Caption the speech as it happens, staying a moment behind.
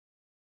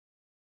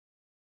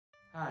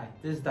Hi,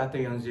 this is Dr.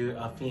 Youngju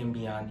of Feet and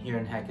Beyond here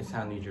in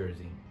Hackettstown, New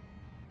Jersey.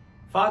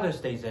 Father's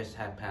Day just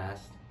had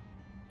passed,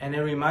 and it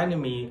reminded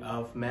me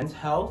of men's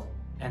health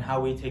and how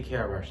we take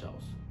care of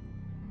ourselves.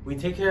 We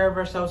take care of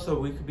ourselves so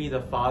we could be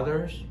the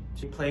fathers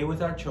to play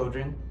with our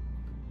children,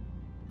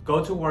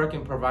 go to work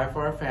and provide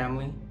for our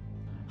family.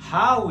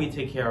 How we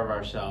take care of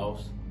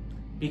ourselves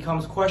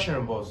becomes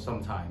questionable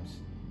sometimes.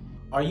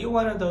 Are you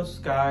one of those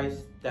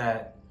guys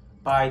that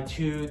buy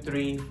 2,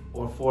 3,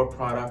 or 4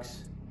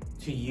 products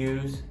to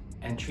use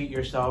and treat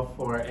yourself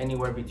for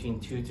anywhere between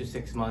 2 to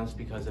 6 months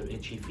because of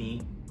itchy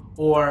feet?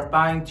 Or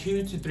buying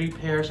 2 to 3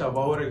 pairs of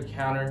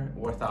over-the-counter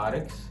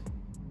orthotics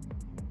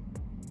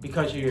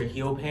because of your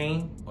heel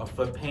pain or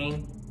foot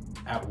pain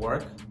at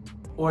work?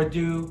 Or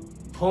do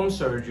home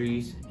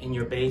surgeries in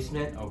your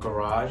basement or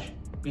garage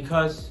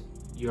because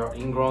your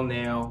ingrown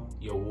nail,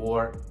 your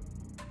wart,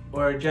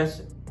 or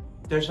just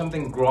there's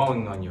something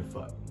growing on your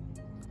foot?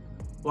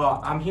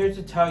 Well, I'm here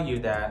to tell you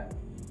that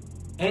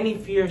any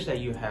fears that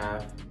you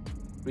have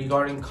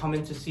regarding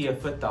coming to see a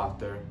foot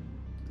doctor,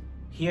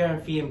 here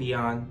at Feet and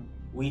Beyond,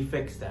 we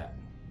fix that.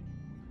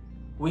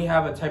 We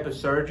have a type of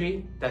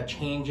surgery that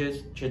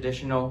changes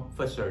traditional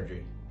foot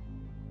surgery,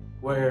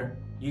 where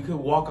you could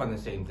walk on the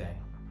same day.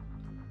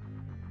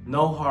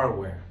 No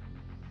hardware,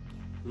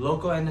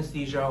 local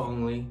anesthesia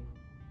only,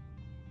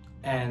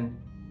 and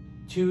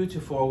 2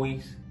 to 4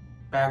 weeks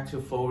back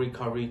to full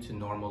recovery to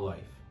normal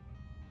life.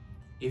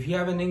 If you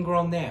have an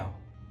ingrown nail,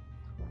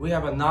 we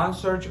have a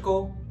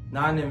non-surgical,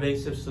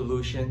 non-invasive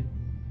solution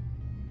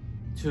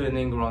to an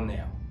ingrown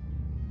nail.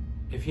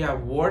 If you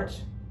have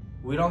warts,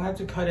 we don't have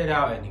to cut it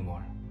out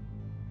anymore.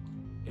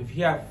 If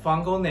you have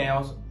fungal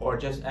nails or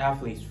just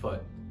athlete's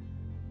foot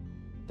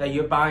that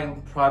you're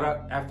buying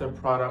product after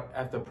product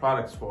after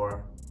products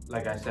for,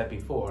 like I said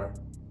before,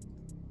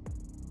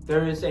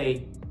 there is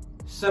a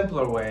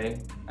simpler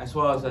way as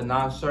well as a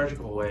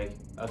non-surgical way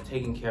of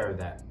taking care of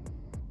that.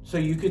 So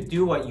you could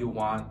do what you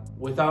want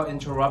without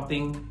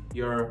interrupting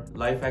your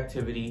life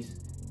activities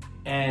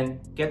and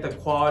get the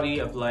quality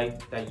of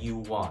life that you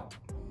want.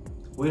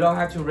 We don't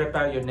have to rip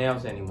out your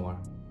nails anymore,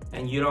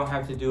 and you don't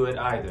have to do it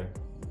either.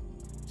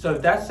 So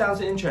if that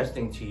sounds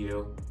interesting to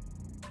you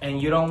and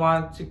you don't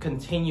want to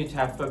continue to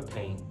have foot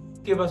pain,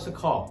 give us a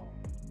call.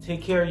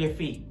 Take care of your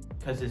feet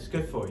because it's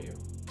good for you.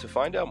 To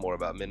find out more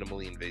about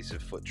minimally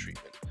invasive foot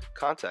treatment,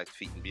 contact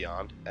Feet and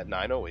Beyond at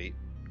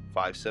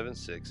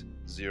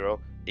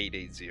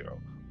 908-576-0880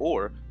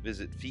 or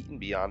visit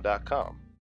feetandbeyond.com.